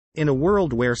In a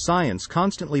world where science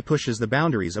constantly pushes the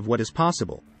boundaries of what is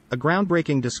possible, a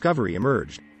groundbreaking discovery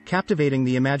emerged, captivating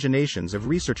the imaginations of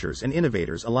researchers and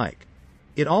innovators alike.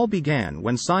 It all began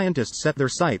when scientists set their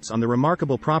sights on the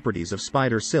remarkable properties of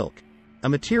spider silk, a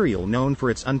material known for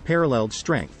its unparalleled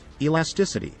strength,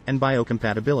 elasticity, and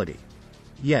biocompatibility.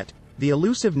 Yet, the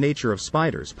elusive nature of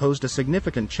spiders posed a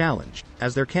significant challenge,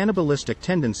 as their cannibalistic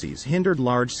tendencies hindered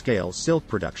large-scale silk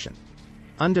production.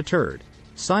 Undeterred,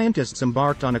 scientists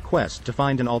embarked on a quest to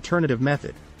find an alternative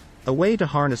method, a way to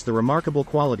harness the remarkable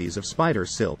qualities of spider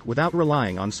silk without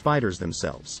relying on spiders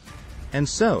themselves. And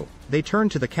so, they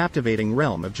turned to the captivating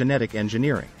realm of genetic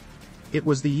engineering. It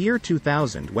was the year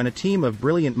 2000 when a team of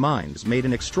brilliant minds made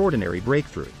an extraordinary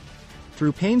breakthrough.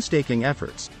 Through painstaking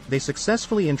efforts, they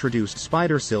successfully introduced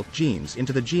spider silk genes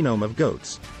into the genome of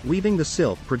goats, weaving the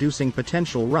silk-producing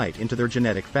potential right into their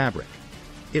genetic fabric.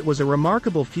 It was a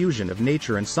remarkable fusion of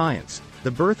nature and science,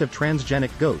 the birth of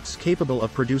transgenic goats capable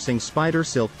of producing spider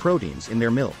silk proteins in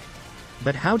their milk.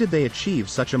 But how did they achieve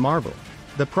such a marvel?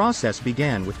 The process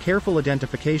began with careful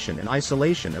identification and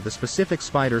isolation of the specific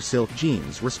spider silk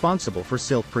genes responsible for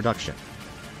silk production.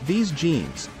 These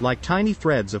genes, like tiny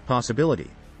threads of possibility,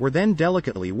 were then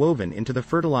delicately woven into the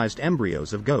fertilized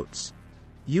embryos of goats.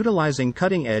 Utilizing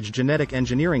cutting-edge genetic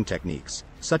engineering techniques,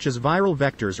 such as viral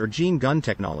vectors or gene gun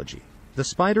technology, the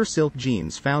spider silk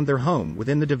genes found their home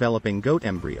within the developing goat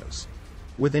embryos.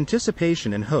 With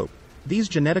anticipation and hope, these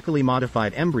genetically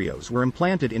modified embryos were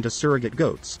implanted into surrogate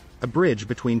goats, a bridge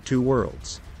between two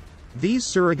worlds. These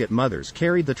surrogate mothers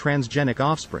carried the transgenic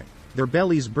offspring, their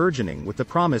bellies burgeoning with the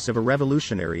promise of a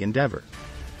revolutionary endeavor.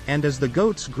 And as the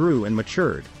goats grew and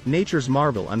matured, nature's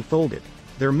marvel unfolded.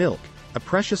 Their milk, a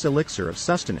precious elixir of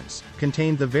sustenance,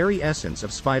 contained the very essence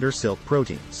of spider silk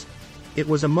proteins. It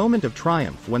was a moment of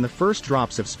triumph when the first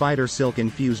drops of spider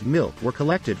silk-infused milk were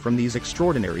collected from these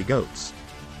extraordinary goats.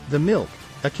 The milk,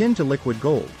 akin to liquid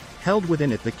gold, held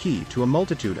within it the key to a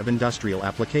multitude of industrial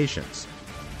applications.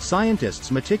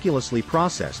 Scientists meticulously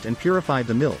processed and purified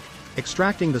the milk,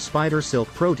 extracting the spider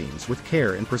silk proteins with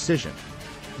care and precision.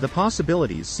 The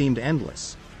possibilities seemed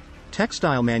endless.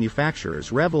 Textile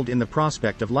manufacturers reveled in the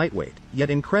prospect of lightweight, yet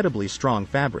incredibly strong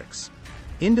fabrics.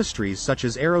 Industries such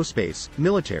as aerospace,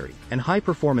 military, and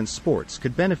high-performance sports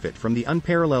could benefit from the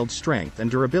unparalleled strength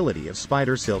and durability of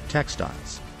spider silk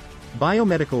textiles.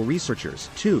 Biomedical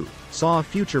researchers, too, saw a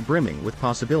future brimming with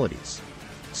possibilities.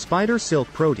 Spider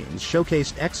silk proteins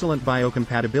showcased excellent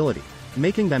biocompatibility,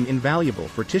 making them invaluable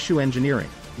for tissue engineering,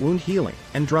 wound healing,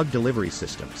 and drug delivery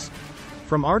systems.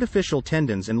 From artificial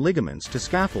tendons and ligaments to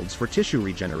scaffolds for tissue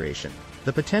regeneration,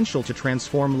 the potential to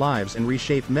transform lives and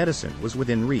reshape medicine was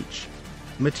within reach.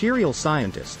 Material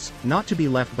scientists, not to be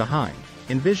left behind,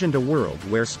 envisioned a world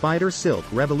where spider silk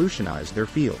revolutionized their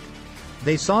field.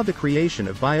 They saw the creation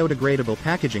of biodegradable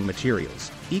packaging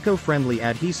materials, eco-friendly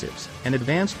adhesives, and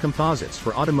advanced composites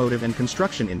for automotive and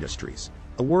construction industries,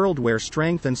 a world where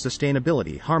strength and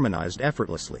sustainability harmonized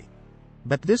effortlessly.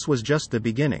 But this was just the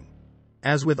beginning.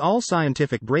 As with all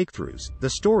scientific breakthroughs, the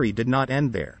story did not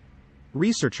end there.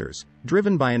 Researchers,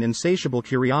 driven by an insatiable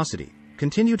curiosity,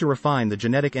 continue to refine the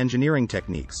genetic engineering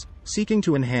techniques, seeking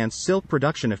to enhance silk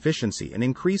production efficiency and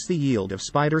increase the yield of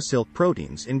spider silk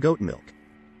proteins in goat milk.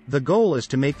 The goal is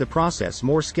to make the process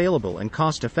more scalable and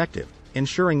cost-effective,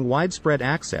 ensuring widespread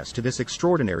access to this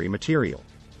extraordinary material.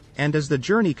 And as the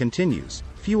journey continues,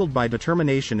 fueled by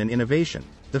determination and innovation,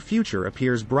 the future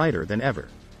appears brighter than ever.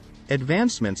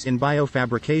 Advancements in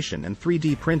biofabrication and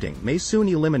 3D printing may soon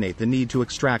eliminate the need to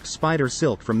extract spider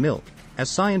silk from milk, as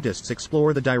scientists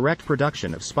explore the direct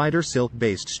production of spider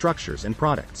silk-based structures and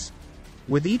products.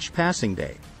 With each passing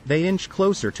day, they inch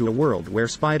closer to a world where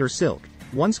spider silk,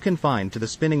 once confined to the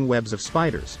spinning webs of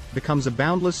spiders, becomes a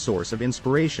boundless source of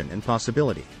inspiration and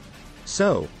possibility.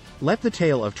 So, let the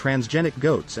tale of transgenic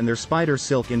goats and their spider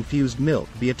silk-infused milk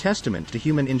be a testament to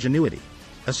human ingenuity,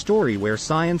 a story where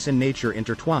science and nature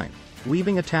intertwine,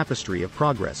 weaving a tapestry of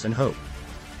progress and hope.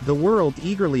 The world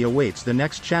eagerly awaits the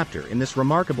next chapter in this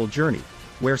remarkable journey,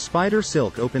 where spider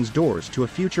silk opens doors to a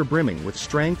future brimming with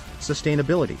strength,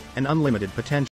 sustainability, and unlimited potential.